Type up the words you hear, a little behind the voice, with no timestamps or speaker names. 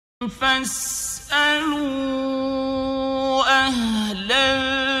فاسألوا أهل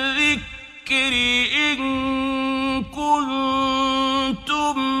الذكر إن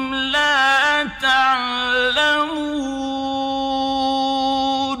كنتم لا تعلمون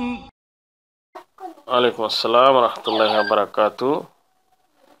ওয়ালাইকুম আসসালাম রহমতুল্লাহি ওয়া বারাকাতুহু।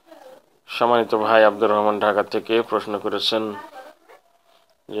 সম্মানিত ভাই আব্দুর রহমান ঢাকা থেকে প্রশ্ন করেছেন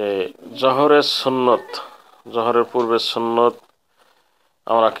যে জোহরের সুন্নত, জোহরের পূর্বের সুন্নত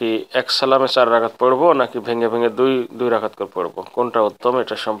আমরা কি এক সালামে 4 রাকাত পড়বো নাকি ভেঙে ভেঙে দুই রাকাত করে পড়বো, কোনটা উত্তম,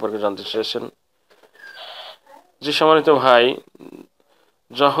 এটা সম্পর্কে জানতে চেয়েছেন। জি সম্মানিত ভাই,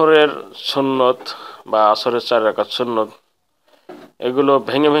 জোহরের সুন্নত বা আসরের 4 রাকাত সুন্নত এগুলো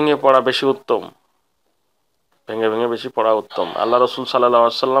ভেঙে ভেঙে পড়া বেশি উত্তম, ভেঙে ভেঙে বেশি পড়া উত্তম। আল্লাহ রসুল সাল্লাল্লাহু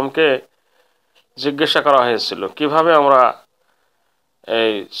আলাইহি সাল্লামকে জিজ্ঞাসা করা হয়েছিল কিভাবে আমরা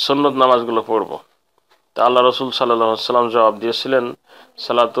এই সুন্নত নামাজগুলো পড়ব। তা আল্লাহ রসুল সাল্লাল্লাহু আলাইহি সাল্লাম জবাব দিয়েছিলেন,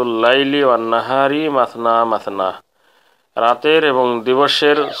 সালাতুল লাইলি ওয়ান নাহারি মাথনা মাথনা, রাতের এবং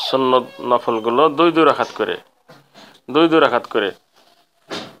দিবসের সুন্নত নফলগুলো দুই রাকাত করে, দুই রাকাত করে।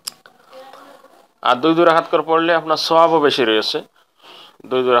 আর দুই রাকাত করে পড়লে আপনার সওয়াবও বেশি রয়েছে।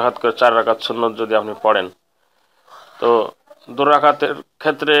 দুই রাকাত করে 4 রাকাত সুন্নত যদি আপনি পড়েন, তো 2 রাকাতের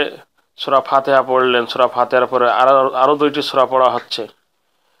ক্ষেত্রে সূরা ফাতিহা পড়লেন, সূরা ফাতিহার পরে আরো 2টি সূরা পড়া হচ্ছে।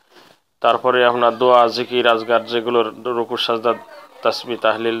 তারপরে আপনার দোয়া, জিকির, আজগার যেগুলোর রুকু, সাজদা, তাসবিহ,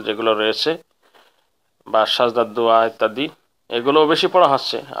 তাহলিল যেগুলো রয়েছে বা সাজদার দোয়া ইত্যাদি, এগুলোও বেশি পড়া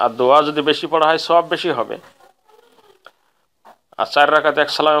হচ্ছে। আর দোয়া যদি বেশি পড়া হয় সওয়াব বেশি হবে। আর 4 রাকাত এক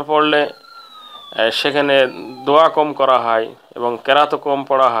সালামে পড়লে সেখানে দোয়া কম করা হয় এবং কেরাতও কম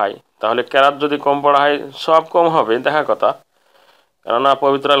পড়া হয়। তাহলে কেরাত যদি কম পড়া হয় সওয়াব কম হবে, দেখা কথা। কেননা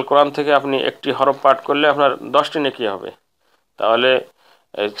পবিত্র আল কোরআন থেকে আপনি একটি হরফ পাঠ করলে আপনার 10টি নেকি হবে। তাহলে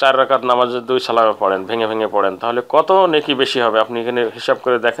এই 4 রাকাত নামাজে 2 সালামে পড়েন, ভেঙে ভেঙে পড়েন, তাহলে কত নেকি বেশি হবে আপনি এখানে হিসাব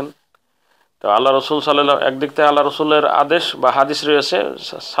করে দেখেন। তো আল্লাহ রসুল সাল্লাল্লাহু, একদিক থেকে আল্লাহ রসুলের আদেশ বা হাদিস রয়েছে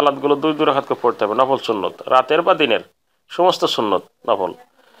সালাদগুলো 2 রাকাত করে পড়তে হবে, নফল সুন্নত, রাতের বা দিনের সমস্ত সুন্নত নফল।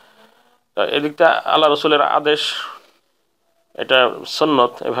 এদিকটা আল্লাহ রসুলের আদেশ, এটা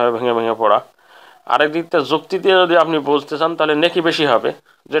সুন্নত এভাবে ভেঙে ভেঙে পড়া। আরেক দিকটা যুক্তি দিয়ে যদি আপনি বুঝতে চান তাহলে নেকি বেশি হবে,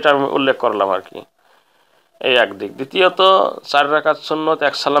 যেটা আমি উল্লেখ করলাম আর কি, এই একদিক। দ্বিতীয়ত 4 রাকাত সুন্নত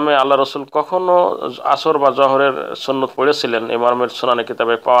এক সালামে আল্লাহ রসুল কখনো আসর বা জহরের সুন্নত পড়েছিলেন, ইমামের সুনানে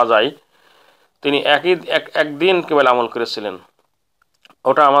কিতাবে পাওয়া যায়। তিনি একদিন কেবল আমল করেছিলেন,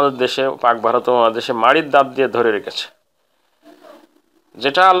 ওটা আমাদের দেশে, পাক ভারত দেশে মাড়ির দাঁত দিয়ে ধরে রেখেছে।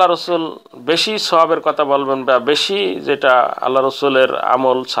 যেটা আল্লাহ রসুল বেশি সওয়াবের কথা বলবেন বা বেশি যেটা আল্লাহ রসুলের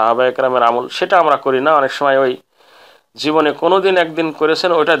আমল, সাহাবায়ে কেরামের আমল, সেটা আমরা করি না। অনেক সময় ওই জীবনে কোনোদিন একদিন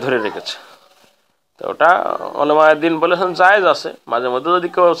করেছেন ওইটা ধরে রেখেছে। তো ওটা উলামায়ে দ্বীন বলেছেন জায়েজ আছে, মাঝে মধ্যে যদি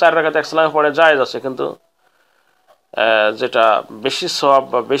কেউ 4 রাকাত এক সালামে পড়ে জায়েজ আছে, কিন্তু যেটা বেশি সওয়াব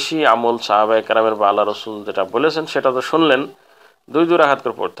বা বেশি আমল সাহাবায়ে কেরামের বা আল্লাহ রসুল যেটা বলেছেন সেটা তো শুনলেন, 2 রাকাত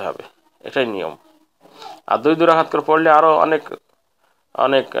করে পড়তে হবে, এটাই নিয়ম। আর 2 রাকাত করে পড়লে আরো অনেক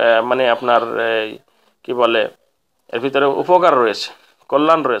অনেক মানে আপনার কি বলে, এর ভিতরে উপকার রয়েছে,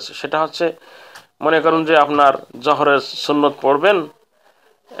 কল্যাণ রয়েছে। সেটা হচ্ছে, মনে করুন যে আপনার জহরের সুন্নত পড়বেন,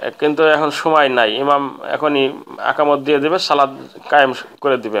 কিন্তু এখন সময় নাই, ইমাম এখনই আকামত দিয়ে দেবে, সালাত কায়েম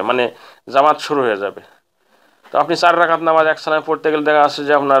করে দিবে, মানে জামাত শুরু হয়ে যাবে। তো আপনি 4 রাকাত নামাজ এক সালামে পড়তে গেলে দেখা যাচ্ছে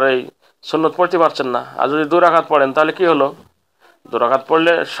যে আপনার এই সুন্নত পড়তে পারছেন না। আর যদি 2 রাকাত পড়েন তাহলে কি হলো, 2 রাকাত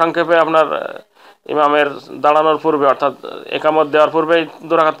পড়লে সংক্ষেপে আপনার ইমামের দাঁড়ানোর পূর্বে, অর্থাৎ একামত দেওয়ার পূর্বেই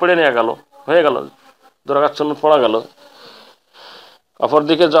 2 রাকাত পড়ে নিয়ে গেল, হয়ে গেল, 2 রাকাত সুন্নত পড়া গেল।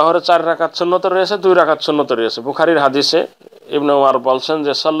 অপরদিকে জহরে 4 রাকাত সুন্নত রয়েছে, 2 রাকাত সুন্নত রয়েছে। বুখারীর হাদিসে ইবনে উমর বলছেন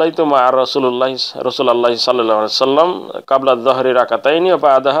যে সাল্লাইতু মা রাসূলুল্লাহ সাল্লাল্লাহু আলাইহি সাল্লাম ক্বাবলা যহরি রাকাতাইনি ওয়া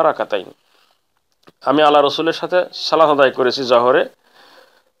বা'দাহা রাকাতাইন, আমি আল্লাহ রসুলের সাথে সালাত আদায় করেছি জহরে,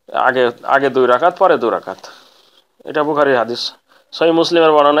 আগে 2 রাকাত, পরে 2 রাকাত। এটা বুখারীর হাদিস। সহিহ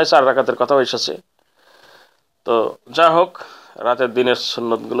মুসলিমের বর্ণনায় 4 রাকাতের কথা এসেছে। তো যা হোক, রাতের দিনের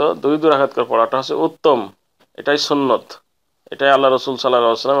সুন্নতগুলো 2 রাকাত করে পড়াটা হচ্ছে উত্তম, এটাই সুন্নত, এটাই আল্লাহ রসুল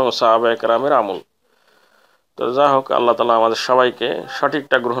সাল্লাল্লাহু আলাইহি ওয়াসাল্লাম এবং সাহাবায়ে কেরামের আমল। তো যা হোক, আল্লাহ তাআলা আমাদের সবাইকে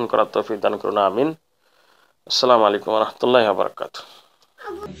সঠিকটা গ্রহণ করার তৌফিক দান করুন, আমিন। আসসালামু আলাইকুম ওয়া রাহমাতুল্লাহি ওয়া বারাকাতুহু।